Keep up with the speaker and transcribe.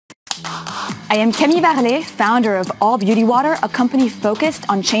I am Camille Varlet, founder of All Beauty Water, a company focused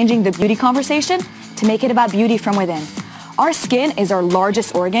on changing the beauty conversation to make it about beauty from within. Our skin is our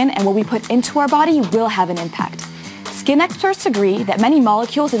largest organ, and what we put into our body will have an impact. Skin experts agree that many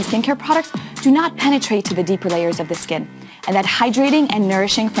molecules in skincare products do not penetrate to the deeper layers of the skin, and that hydrating and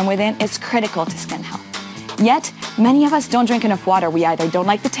nourishing from within is critical to skin health. Yet, many of us don't drink enough water. We either don't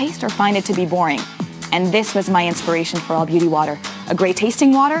like the taste or find it to be boring. And this was my inspiration for All Beauty Water, a great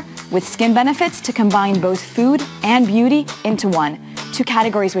tasting water with skin benefits to combine both food and beauty into one, two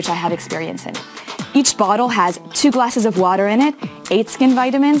categories which I have experience in. Each bottle has 2 glasses of water in it, 8 skin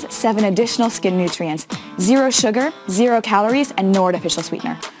vitamins, 7 additional skin nutrients, 0 sugar, 0 calories, and no artificial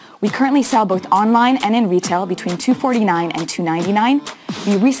sweetener. We currently sell both online and in retail between $2.49 and $2.99.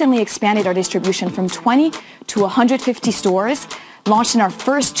 We recently expanded our distribution from 20 to 150 stores, launched in our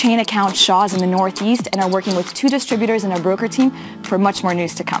first chain account, Shaw's, in the Northeast, and are working with 2 distributors and our broker team for much more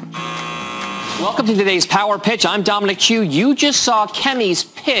news to come. Welcome to today's Power Pitch. I'm Dominic Chu. You just saw Kemi's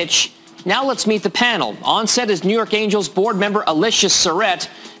pitch. Now let's meet the panel. On set is New York Angels board member Alicia Surrett,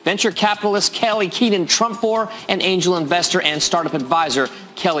 venture capitalist Kelly Keaton-Trumpour, and angel investor and startup advisor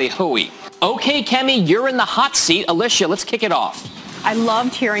Kelly Hoey. Okay, Kemi, you're in the hot seat. Alicia, let's kick it off. I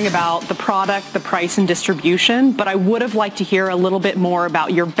loved hearing about the product, the price, and distribution, but I would have liked to hear a little bit more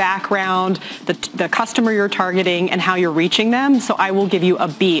about your background, the customer you're targeting, and how you're reaching them, so I will give you a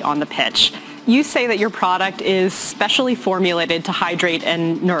B on the pitch. You say that your product is specially formulated to hydrate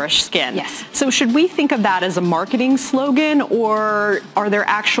and nourish skin. Yes. So should we think of that as a marketing slogan, or are there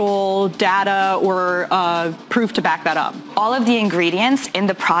actual data or proof to back that up? All of the ingredients in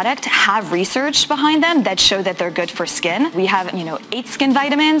the product have research behind them that show that they're good for skin. We have, 8 skin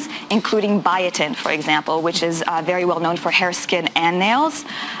vitamins, including biotin, for example, which is very well known for hair, skin, and nails.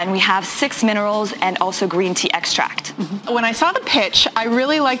 And we have 6 minerals and also green tea extract. Mm-hmm. When I saw the pitch, I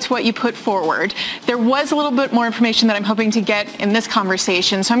really liked what you put forward. There was a little bit more information that I'm hoping to get in this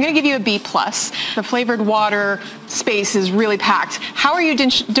conversation, so I'm going to give you a B+. The flavored water space is really packed. How are you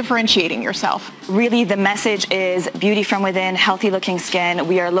differentiating yourself? Really, the message is beauty from within, healthy looking skin.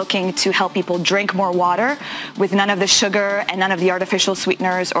 We are looking to help people drink more water with none of the sugar and none of the artificial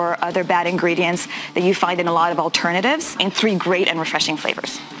sweeteners or other bad ingredients that you find in a lot of alternatives, in 3 great and refreshing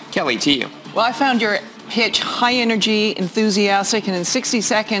flavors. Kelly, to you. Well, I found your pitch high energy, enthusiastic, and in 60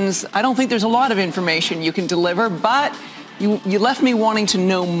 seconds, I don't think there's a lot of information you can deliver, but you left me wanting to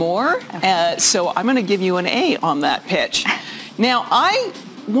know more, okay. So I'm going to give you an A on that pitch. Now, I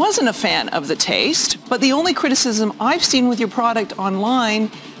wasn't a fan of the taste, but the only criticism I've seen with your product online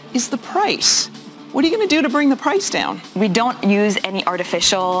is the price. What are you going to do to bring the price down? We don't use any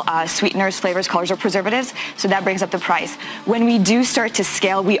artificial sweeteners, flavors, colors, or preservatives, so that brings up the price. When we do start to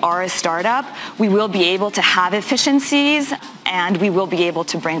scale, we are a startup. We will be able to have efficiencies, and we will be able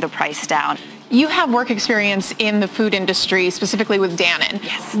to bring the price down. You have work experience in the food industry, specifically with Dannon.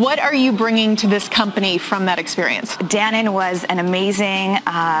 Yes. What are you bringing to this company from that experience? Dannon was an amazing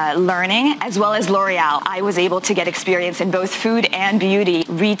learning, as well as L'Oreal. I was able to get experience in both food and beauty.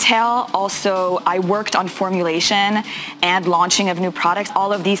 Retail, also, I worked on formulation and launching of new products.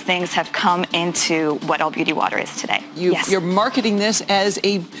 All of these things have come into what All Beauty Water is today. You're marketing this as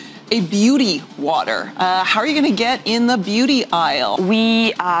a beauty water. How are you going to get in the beauty aisle?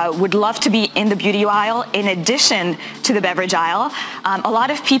 We would love to be in the beauty aisle in addition to the beverage aisle. A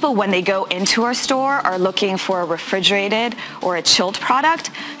lot of people, when they go into our store, are looking for a refrigerated or a chilled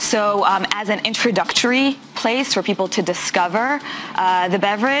product. So as an introductory place for people to discover the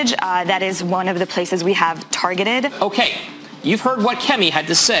beverage, that is one of the places we have targeted. Okay, you've heard what Kemi had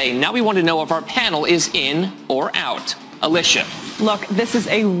to say. Now we want to know if our panel is in or out. Alicia. Look, this is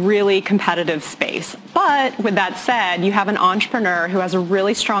a really competitive space. But with that said, you have an entrepreneur who has a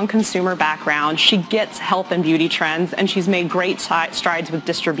really strong consumer background. She gets health and beauty trends, and she's made great strides with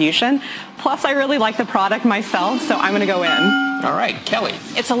distribution. Plus, I really like the product myself, so I'm going to go in. All right, Kelly.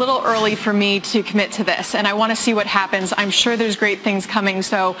 It's a little early for me to commit to this, and I want to see what happens. I'm sure there's great things coming,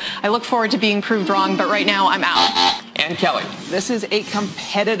 so I look forward to being proved wrong, but right now I'm out. And Kelly. This is a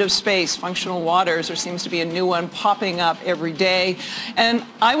competitive space. Functional waters, there seems to be a new one popping up every day. And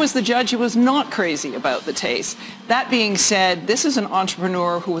I was the judge who was not crazy about the taste. That being said, this is an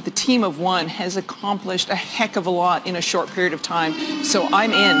entrepreneur who, with a team of 1, has accomplished a heck of a lot in a short period of time. So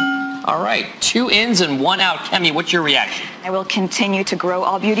I'm in. All right, 2 ins and 1 out. Kemi, what's your reaction? I will continue to grow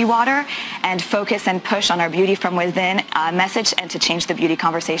All Beauty Water and focus and push on our beauty from within message and to change the beauty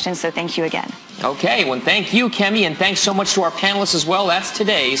conversation. So thank you again. Okay, well, thank you, Kemi, and thanks so much to our panelists as well. That's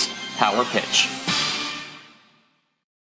today's Power Pitch.